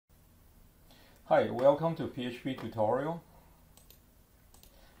Hi, welcome to PHP tutorial.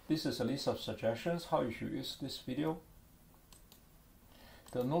 This is a list of suggestions how you should use this video.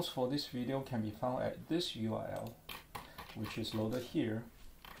 The notes for this video can be found at this URL, which is loaded here.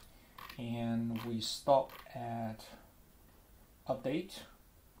 And we stop at update.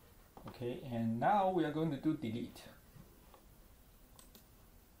 Okay, and now we are going to do delete.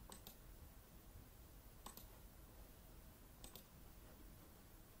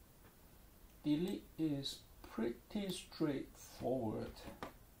 Delete is pretty straightforward.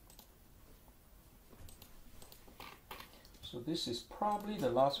 So this is probably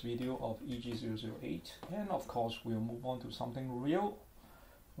the last video of eg008, and of course we'll move on to something real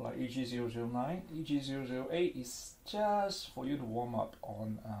like eg009. eg008 is just for you to warm up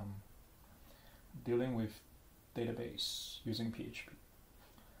on dealing with database using PHP.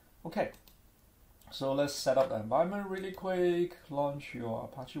 Okay. So let's set up the environment really quick. Launch your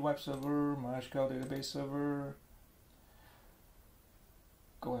Apache web server, MySQL database server.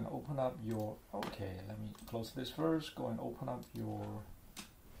 Go and open up your, okay, let me close this first. Go and open up your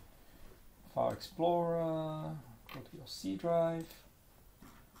File Explorer. Go to your C drive.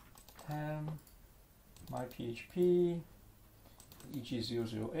 Temp, myPHP,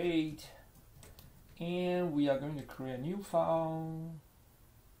 eg008. And we are going to create a new file.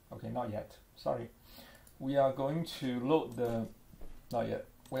 Okay, not yet. Sorry. We are going to load the, not yet,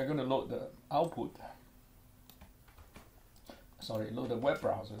 we're going to load the output. Sorry, load the web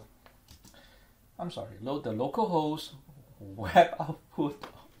browser. I'm sorry, load the localhost web output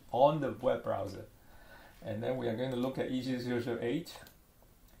on the web browser. And then we are going to look at eg008.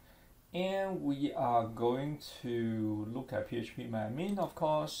 And we are going to look at phpMyAdmin, of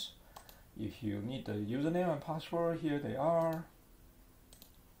course. If you need the username and password, here they are.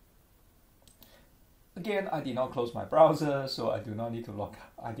 Again, I did not close my browser, so I do not need to log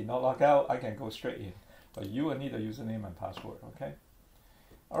out. I did not log out, I can go straight in. But you will need a username and password, okay?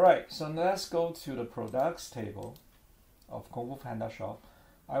 Alright, so let's go to the products table of Kung Fu Panda Shop.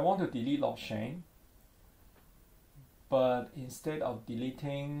 I want to delete LogChain, but instead of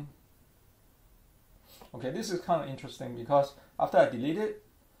deleting, okay, this is kind of interesting because after I delete it,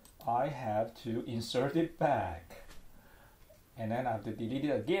 I have to insert it back. And then I have to delete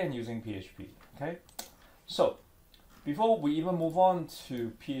it again using PHP, okay? So, before we even move on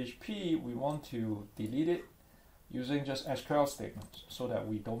to PHP, we want to delete it using just SQL statements so that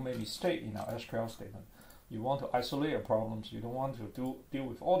we don't make mistake in our SQL statement. You want to isolate your problems. You don't want to deal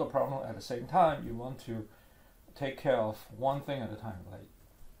with all the problems at the same time. You want to take care of one thing at a time. Like,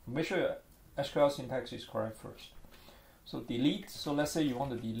 make sure your SQL syntax is correct first. So delete, so let's say you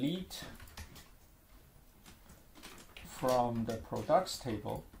want to delete from the products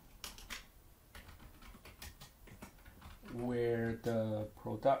table where the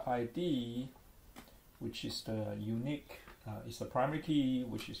product ID, which is the unique, is the primary key,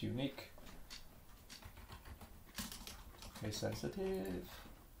 which is unique, case sensitive,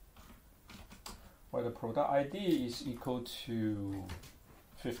 where the product ID is equal to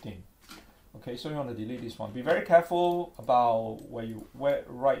 15. Okay, so you want to delete this one. Be very careful about where you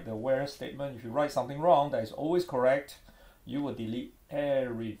write the where statement. If you write something wrong that is always correct, you will delete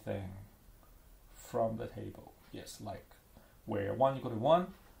everything from the table. Yes, like where 1 equal to 1,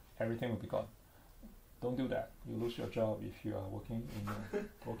 everything will be gone. Don't do that. You lose your job if you are working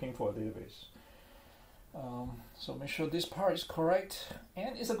for a database. So make sure this part is correct,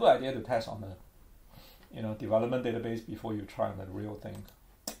 and it's a good idea to test on the development database before you try on the real thing.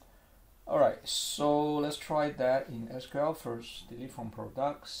 Alright, so let's try that in SQL first. Delete from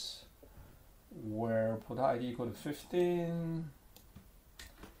products where product ID equal to 15.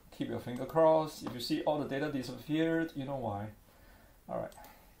 Keep your finger crossed. If you see all the data disappeared, you know why. Alright.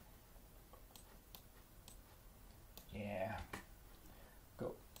 Yeah.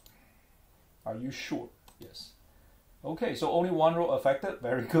 Go. Are you sure? Yes. Okay, so only one row affected.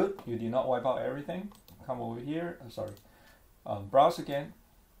 Very good. You did not wipe out everything. Come over here. I'm sorry. Browse again.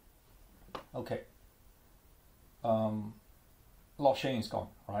 Okay. LogChain is gone,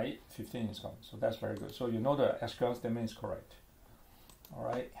 right? 15 is gone. So that's very good. So you know the SQL statement is correct.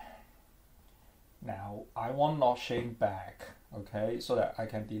 Alright. Now I want LogChain back, okay, so that I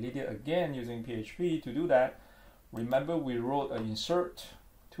can delete it again using PHP. To do that, remember we wrote an insert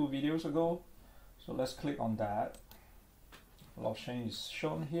 2 videos ago. So let's click on that. LogChain is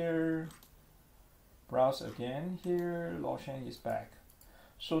shown here. Browse again here. LogChain is back.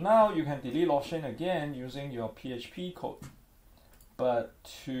 So now you can delete LogChain again using your PHP code. But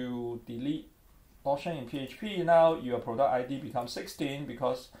to delete LogChain in PHP, now your product ID becomes 16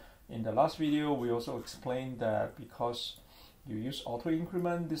 because in the last video we also explained that because you use auto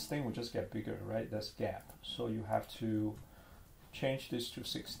increment, this thing will just get bigger, right? That's gap. So you have to change this to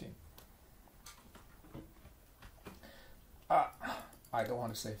 16. I don't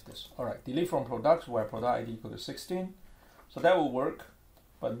want to save this. All right, delete from products where product ID equal to 16. So that will work.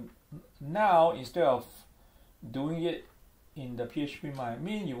 But now, instead of doing it in the PHP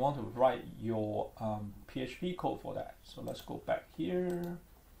MyAdmin, you want to write your PHP code for that. So let's go back here.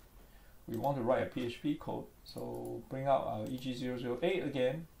 We want to write a PHP code. So bring out our eg008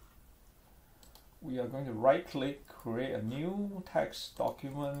 again. We are going to right click, create a new text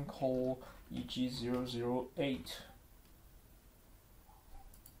document called eg008.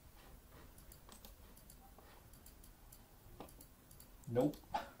 Nope.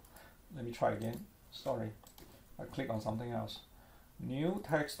 Let me try again. Sorry. I click on something else. New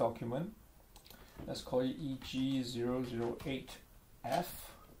text document. Let's call it eg008f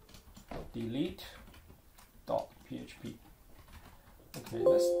delete.php. Okay,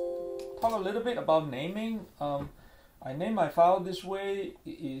 let's talk a little bit about naming. I name my file this way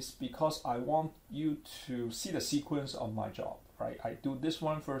is because I want you to see the sequence of my job, right? I do this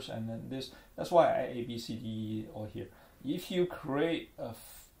one first and then this. That's why I add A, B, C, D, E all here. If you create a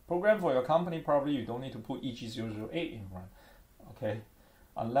program for your company, probably you don't need to put eg008 in run, okay?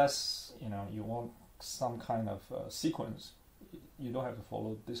 Unless you want some kind of sequence, you don't have to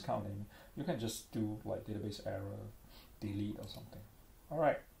follow this kind of name. You can just do like database error, delete or something. All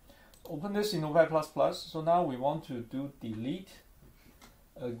right, open this in Notepad++. So now we want to do delete.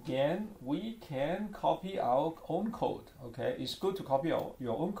 Again, we can copy our own code. Okay, it's good to copy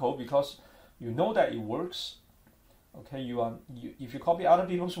your own code because you know that it works. Okay, if you copy other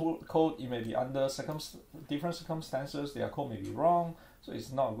people's code, it may be under different circumstances. Their code may be wrong, so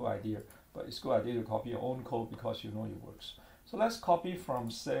it's not a good idea. But it's a good idea to copy your own code because you know it works. So let's copy from,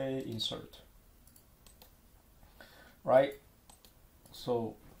 say, insert. Right?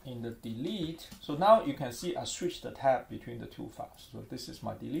 So in the delete, so now you can see I switched the tab between the two files. So this is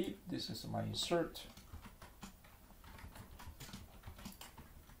my delete, this is my insert.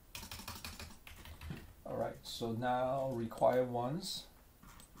 All right, so now required ones.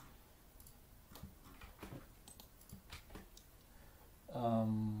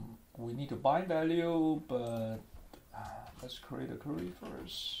 We need to bind value, but let's create a query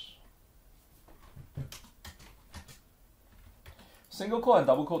first. Single quote and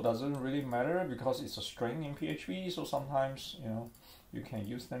double quote doesn't really matter because it's a string in PHP, so sometimes you can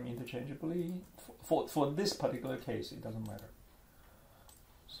use them interchangeably. For this particular case, it doesn't matter.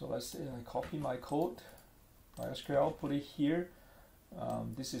 So let's say I copy my code, my SQL, put it here.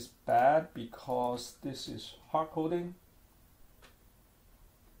 This is bad because this is hard coding.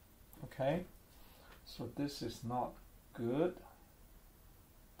 Okay, so this is not good.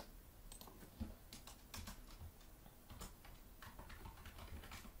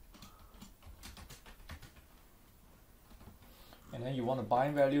 And then you want to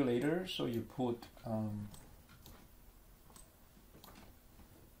bind value later, so you put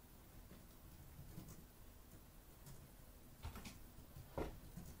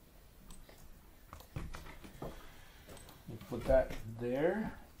that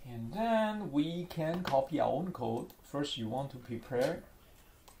there, and then we can copy our own code. First you want to prepare,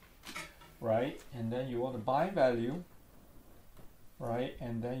 right? And then you want to bind value, right?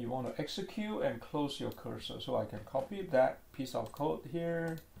 And then you want to execute and close your cursor. So I can copy that piece of code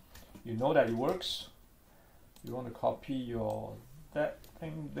here. You know that it works. You want to copy that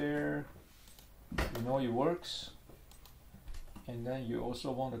thing there. You know it works. And then you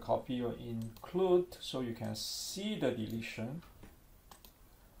also want to copy your include so you can see the deletion.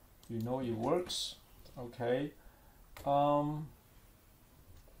 You know it works. Okay.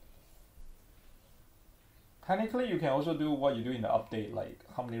 Technically, you can also do what you do in the update, like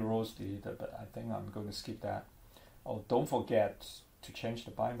how many rows deleted, but I think I'm going to skip that. Oh, don't forget to change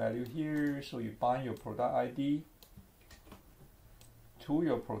the bind value here. So you bind your product ID to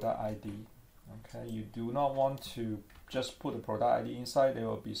your product ID. Okay, you do not want to just put the product ID inside. There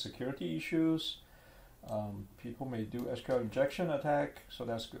will be security issues. People may do SQL injection attack, so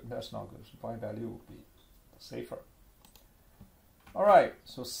that's good. That's not good. So bind value will be safer. All right,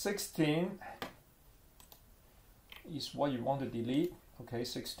 so 16 is what you want to delete. Okay,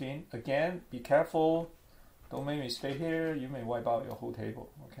 16. Again, be careful. Don't make me stay here. You may wipe out your whole table.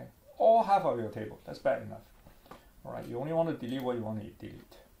 Okay, or half of your table. That's bad enough. All right, you only want to delete what you want to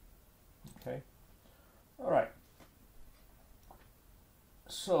delete. Okay. All right.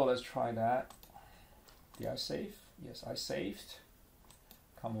 So let's try that. Did I save? Yes, I saved.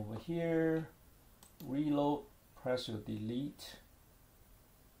 Come over here, reload, press your delete.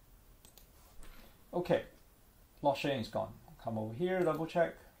 Okay, log sharing is gone. come over here, double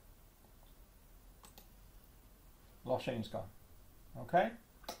check. Log chain is gone. Okay.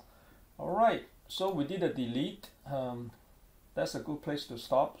 All right. So we did a delete. That's a good place to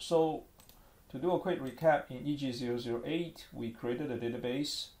stop. So to do a quick recap, in eg008, we created a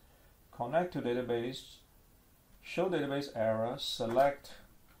database, connect to database, show database error, select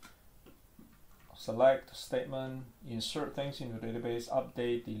statement, insert things into database,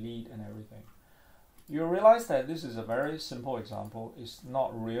 update, delete, and everything. You realize that this is a very simple example. It's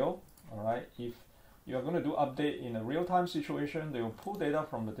not real. All right. If you are going to do update in a real-time situation, they will pull data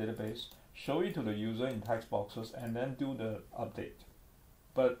from the database, show it to the user in text boxes, and then do the update.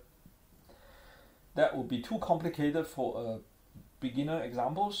 But that would be too complicated for a beginner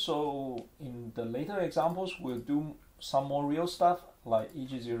example. So in the later examples, we'll do some more real stuff. Like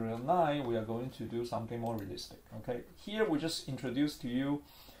eg009, we are going to do something more realistic. Okay. Here we just introduce to you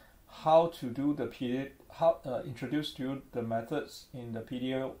how to do the introduce to you the methods in the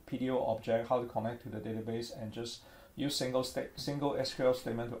PDO object, how to connect to the database, and just use single SQL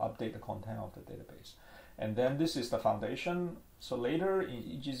statement to update the content of the database. And then this is the foundation. So later in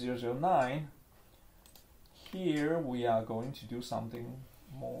eg009, here we are going to do something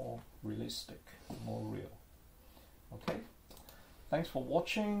more realistic, more real. Okay. Thanks for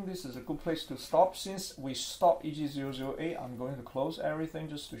watching. This is a good place to stop. Since we stopped eg008, I'm going to close everything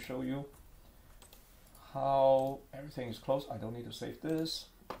just to show you how everything is closed. I don't need to save this.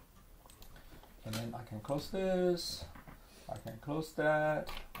 And then I can close this. I can close that.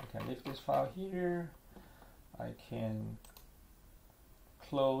 I can leave this file here. I can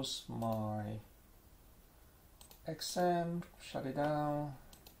close my xampp, shut it down,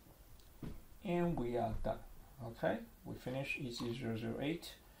 and we are done. Okay, we finished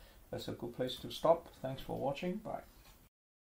eg008. That's a good place to stop. Thanks for watching. Bye.